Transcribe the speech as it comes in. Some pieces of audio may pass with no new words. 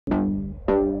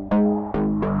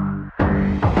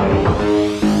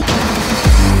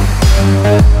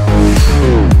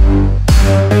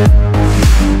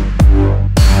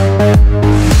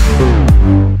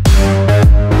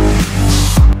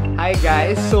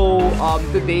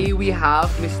Today we have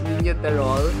Miss Niña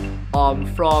Terol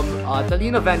from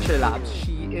Talino Venture Labs.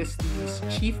 She is the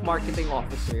Chief Marketing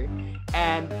Officer,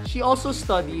 and she also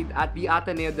studied at the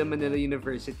Ateneo de Manila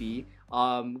University,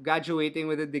 graduating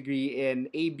with a degree in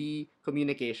AB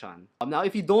Communication. Now,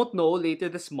 if you don't know, later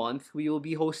this month, we will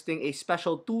be hosting a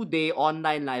special 2-day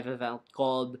online live event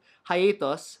called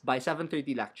Hiatus by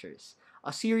 7:30 Lectures,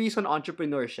 a series on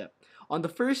entrepreneurship. On the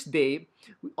first day,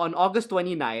 on August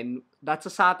 29, that's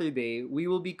a Saturday, we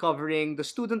will be covering the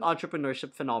student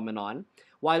entrepreneurship phenomenon.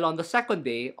 While on the second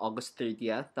day, August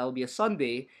 30th, that will be a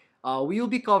Sunday, we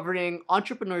will be covering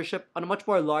entrepreneurship on a much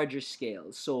more larger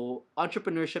scale. So,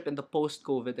 entrepreneurship in the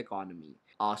post-COVID economy.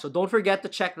 So don't forget to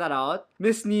check that out.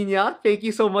 Miss Nina, thank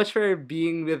you so much for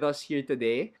being with us here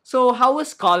today. So, how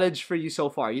was college for you so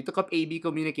far? You took up AB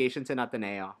Communications in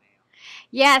Ateneo.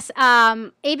 Yes,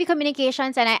 AB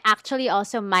Communications, and I actually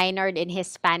also minored in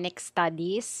Hispanic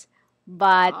Studies.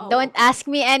 But Wow, don't okay. ask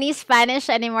me any Spanish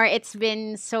anymore. It's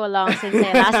been so long since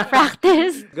I last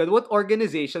practiced. Good. What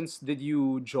organizations did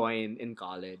you join in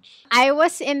college? I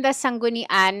was in the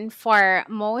Sanggunian for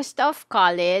most of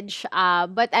college,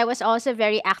 but I was also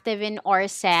very active in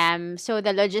ORSEM. So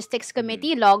the logistics Mhm.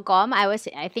 committee, Logcom,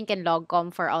 I think, in Logcom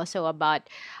for also about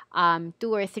 2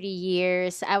 or 3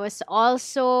 years. I was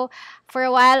also, for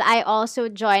a while, I also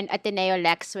joined Ateneo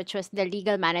Lex, which was the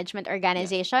legal management Yes.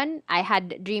 organization. I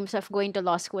had dreams of going to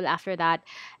law school after that.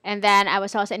 And then I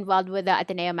was also involved with the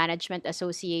Ateneo Management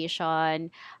Association.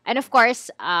 And of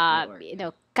course,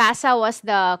 Network. CASA was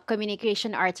the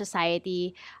Communication Art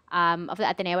Society of the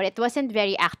Ateneo. But it wasn't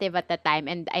very active at the time,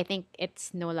 and I think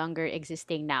it's no longer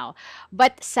existing now.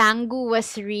 But Sangu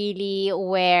was really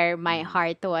where my Mhm.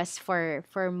 heart was for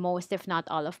most, if not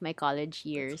all, of my college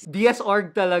years. DS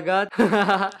org talaga.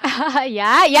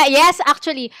 Yes,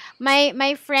 actually,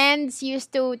 my friends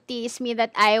used to tease me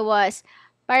that I was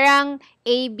parang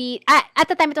AB, at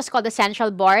the time it was called the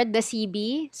Central Board, the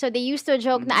CB. So they used to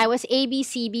joke na I Mhm. was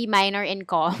ABCB minor in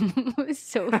com.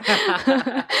 So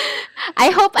I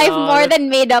hope I've No, more that's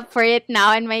than made up for it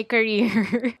now in my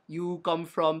career. you come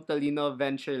from Talino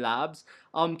Venture Labs.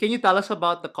 Can you tell us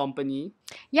about the company?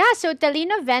 Yeah, so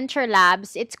Talino Venture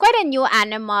Labs, it's quite a new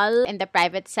animal in the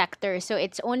private sector. So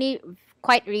it's only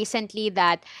quite recently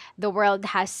that the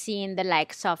world has seen the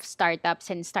likes of startups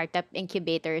and startup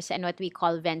incubators and what we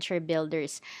call venture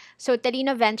builders. So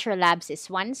Talino Venture Labs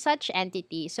is one such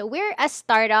entity. So we're a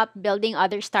startup building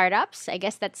other startups. I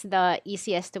guess that's the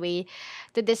easiest way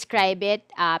to Mhm. describe it.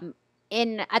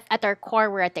 At our core,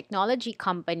 we're a technology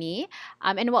company,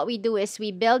 and what we do is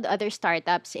we build other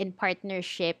startups in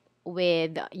partnership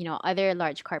with other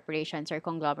large corporations or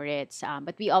conglomerates,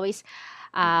 but we always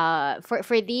Mhm.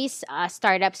 for these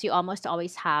startups, we almost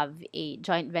always have a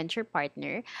joint venture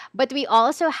partner, but we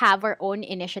also have our own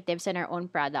initiatives and our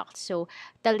own products. So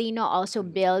Talino also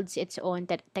Mhm. builds its own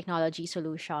technology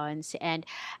solutions, and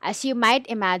as you might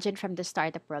imagine, from the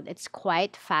startup world, it's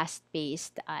quite fast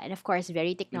paced, and of course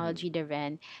very Mhm. technology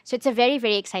driven. So it's a very,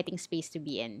 very exciting space to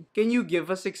be in. Can you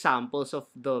give us examples of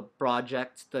the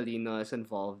projects Talino is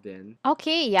involved in?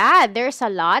 Okay, yeah, there's a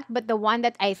lot, but the one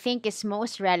that I think is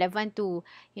most relevant to,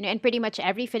 and pretty much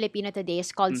every Filipino today is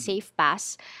called Mhm.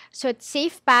 SafePass. So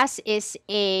SafePass is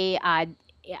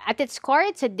at its core,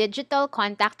 it's a digital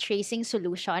contact tracing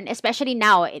solution, especially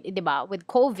now, 'di ba, with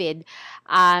COVID.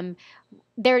 Um,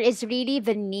 there is really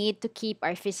the need to keep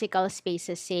our physical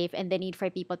spaces safe and the need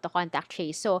for people to contact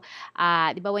trace. So,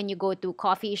 di ba, when you go to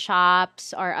coffee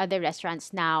shops or other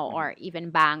restaurants now, Mhm. or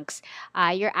even banks,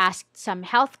 you're asked some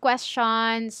health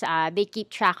questions. They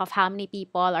keep track of how many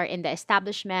people are in the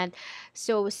establishment.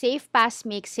 So, SafePass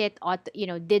makes it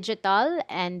digital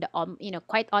and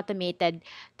quite automated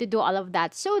to do all of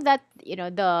that, so that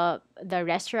the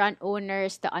restaurant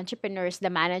owners, the entrepreneurs, the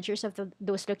managers of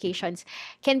those Mhm. locations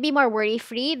can be more worry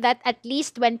free, that at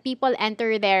least when people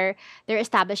enter their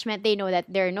establishment, they know that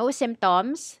there are no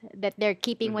symptoms, that they're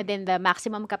keeping Mhm. within the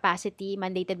maximum capacity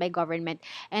mandated by government,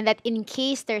 and that in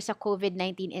case there's a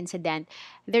COVID-19 incident,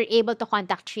 they're able to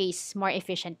contact trace more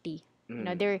efficiently.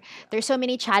 Mhm. There's so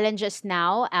many challenges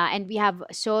now, and we have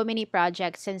so many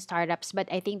projects and startups,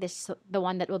 but I think this is the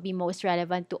one that will be most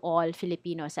relevant to all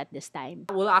Filipinos at this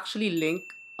time. We'll actually link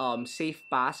Safe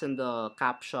Pass in the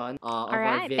caption All of our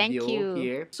right, thank video you.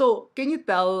 here. So, can you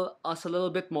tell us a little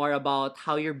bit more about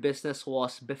how your business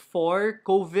was before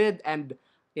COVID and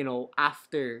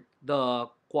after the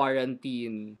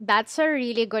quarantine? That's a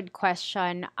really good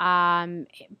question.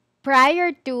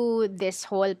 prior to this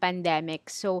whole pandemic,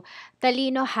 so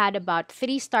Talino had about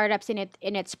three startups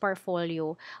in its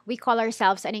portfolio. We call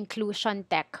ourselves an inclusion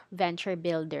tech venture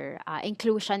builder.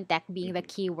 Inclusion tech being the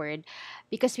Mhm. keyword,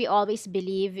 because we always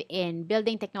believe in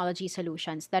building technology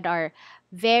solutions that are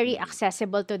very Mhm.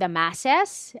 accessible to the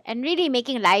masses and really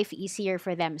making life easier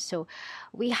for them. So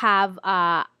we have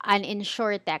an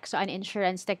insurtech, so an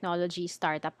insurance technology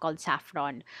startup called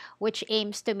Saffron, which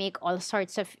aims to make all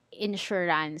sorts of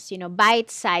insurance,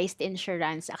 bite-sized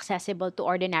insurance accessible to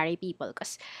ordinary people.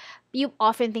 Because you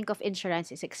often think of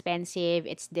insurance as expensive,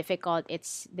 it's difficult,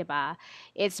 it's, diba,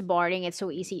 it's boring, it's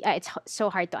so easy, so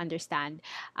hard to understand.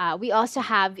 We also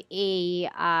Mhm. have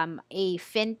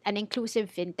an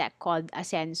inclusive fintech called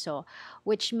Ascenso,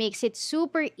 which makes it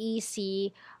super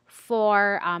easy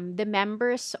for the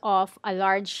members of a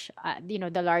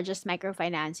the largest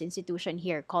microfinance institution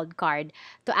here called Card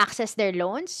to access their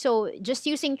loans. So just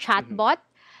using Mhm. chatbot,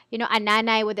 a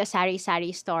nanay with a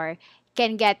sari-sari store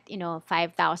can get,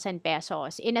 5,000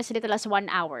 pesos in as little as 1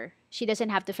 hour. She doesn't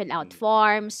have to fill out Mhm.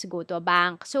 forms, go to a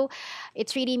bank. So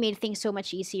it's really made things so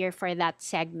much easier for that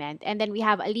segment. And then we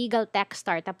have a legal tech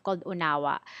startup called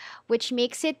Unawa, which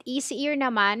makes it easier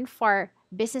naman for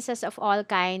businesses of all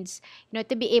kinds,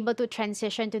 to be able to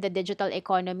transition to the digital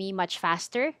economy much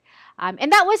faster.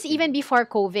 And that was even Mhm. before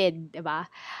COVID,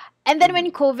 diba? And then when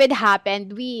Mhm. COVID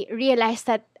happened, we realized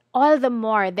that all the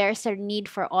more there's a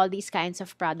need for all these kinds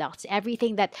of products.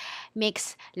 Everything that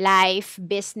makes life,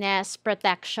 business,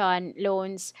 protection,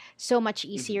 loans so much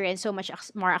easier Mhm. and so much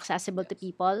more accessible to Yes.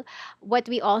 people.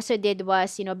 What we also did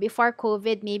was, before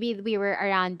COVID, maybe we were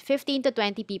around 15 to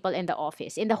 20 people in the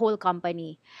office, in the whole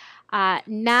company.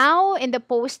 Now, in the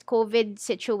post COVID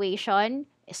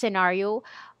situation scenario,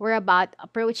 we're about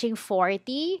approaching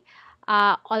 40.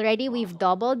 Already, we've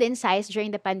Wow. doubled in size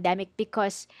during the pandemic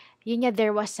because there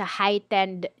was a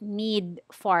heightened need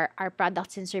for our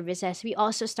products and services. We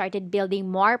also started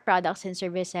building more products and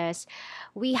services.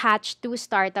 We hatched two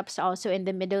startups also in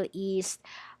the Middle East,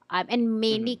 and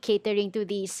mainly Mhm. catering to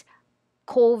these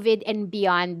COVID and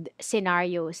beyond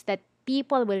scenarios that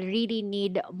people will really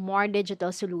need more digital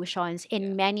solutions Yeah.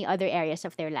 in many other areas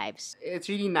of their lives. It's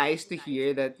really nice to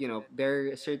hear that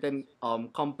there are certain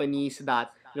companies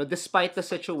that despite the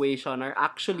situation are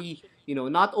actually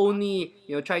not only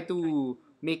try to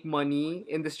make money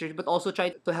in this situation but also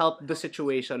try to help the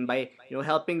situation by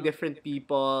helping different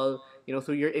people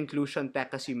through your inclusion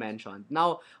tech as you mentioned.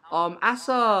 Now, as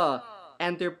a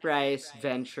enterprise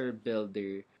venture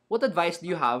builder, what advice do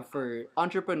you have for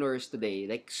entrepreneurs today,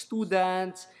 like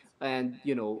students and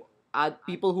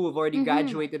people who have already Mhm.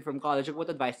 graduated from college? Like, what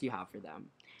advice do you have for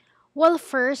them? Well,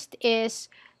 first is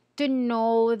to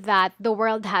know that the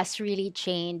world has really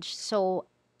changed. So,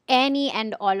 any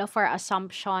and all of our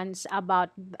assumptions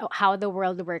about how the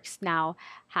world works now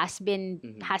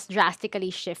Mm-hmm. has drastically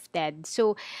shifted.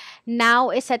 So,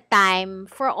 now is a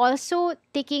time for also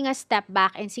taking a step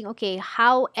back and saying, okay,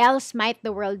 how else might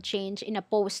the world change in a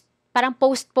post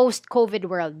COVID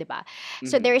world, di ba?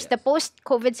 So Mm-hmm. there is the Yes. post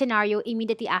COVID scenario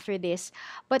immediately after this,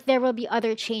 but there will be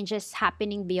other changes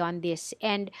happening beyond this.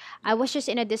 And I Yeah. was just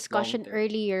in a Long discussion term.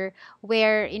 earlier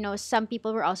where, some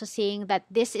people were also saying that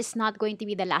this is not going to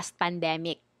be the last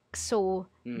pandemic. So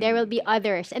there will Mm-hmm. be Yeah.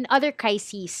 others and other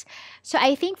crises. So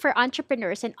I think for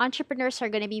entrepreneurs, and entrepreneurs are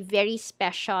going to be very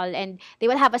special and they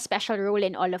will have a special role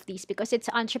in all of these because it's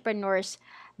entrepreneurs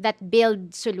that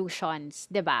build solutions,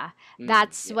 'di ba? Mm-hmm.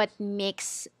 That's what Yes. makes,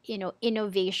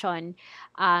 innovation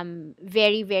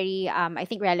very, very, I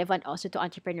think, relevant also to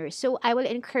entrepreneurs. So I will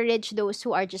encourage those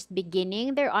who are just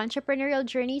beginning their entrepreneurial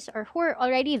journeys or who are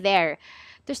already there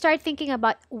to start thinking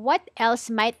about what else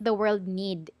might the world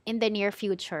need in the near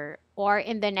future or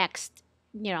in the next,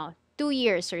 2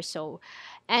 years or so.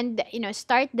 And,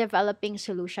 start developing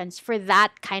solutions for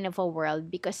that kind of a world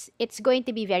because it's going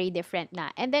to be very different na.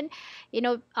 And then,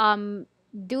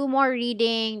 do more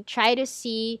reading, try to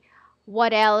see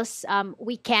what else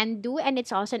we can do, and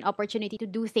it's also an opportunity to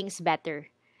do things better.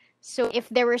 So if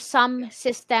there were some Yeah.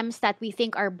 systems that we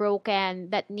think are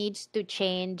broken that needs to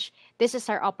change, this is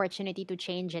our opportunity to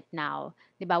change it now.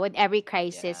 'Di ba? With every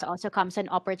crisis Yeah. also comes an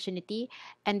opportunity,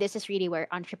 and this is really where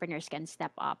entrepreneurs can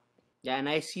step up. Yeah, and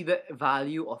I see the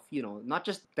value of, not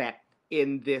just tech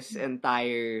in this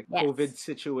entire COVID Yes.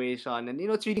 situation. And,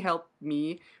 it's really helped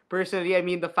me personally. I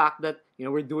mean, the fact that,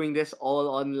 we're doing this all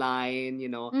online,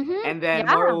 Mm-hmm. and then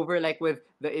Yeah. moreover, like with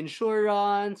the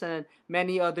insurance and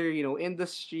many other,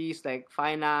 industries like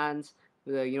finance,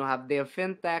 they have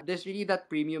fintech. There's really that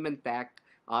premium in tech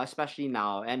especially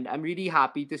now. And I'm really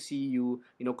happy to see you,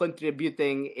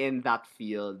 contributing in that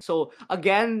field. So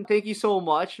again, thank you so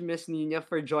much, Miss Nina,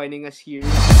 for joining us here.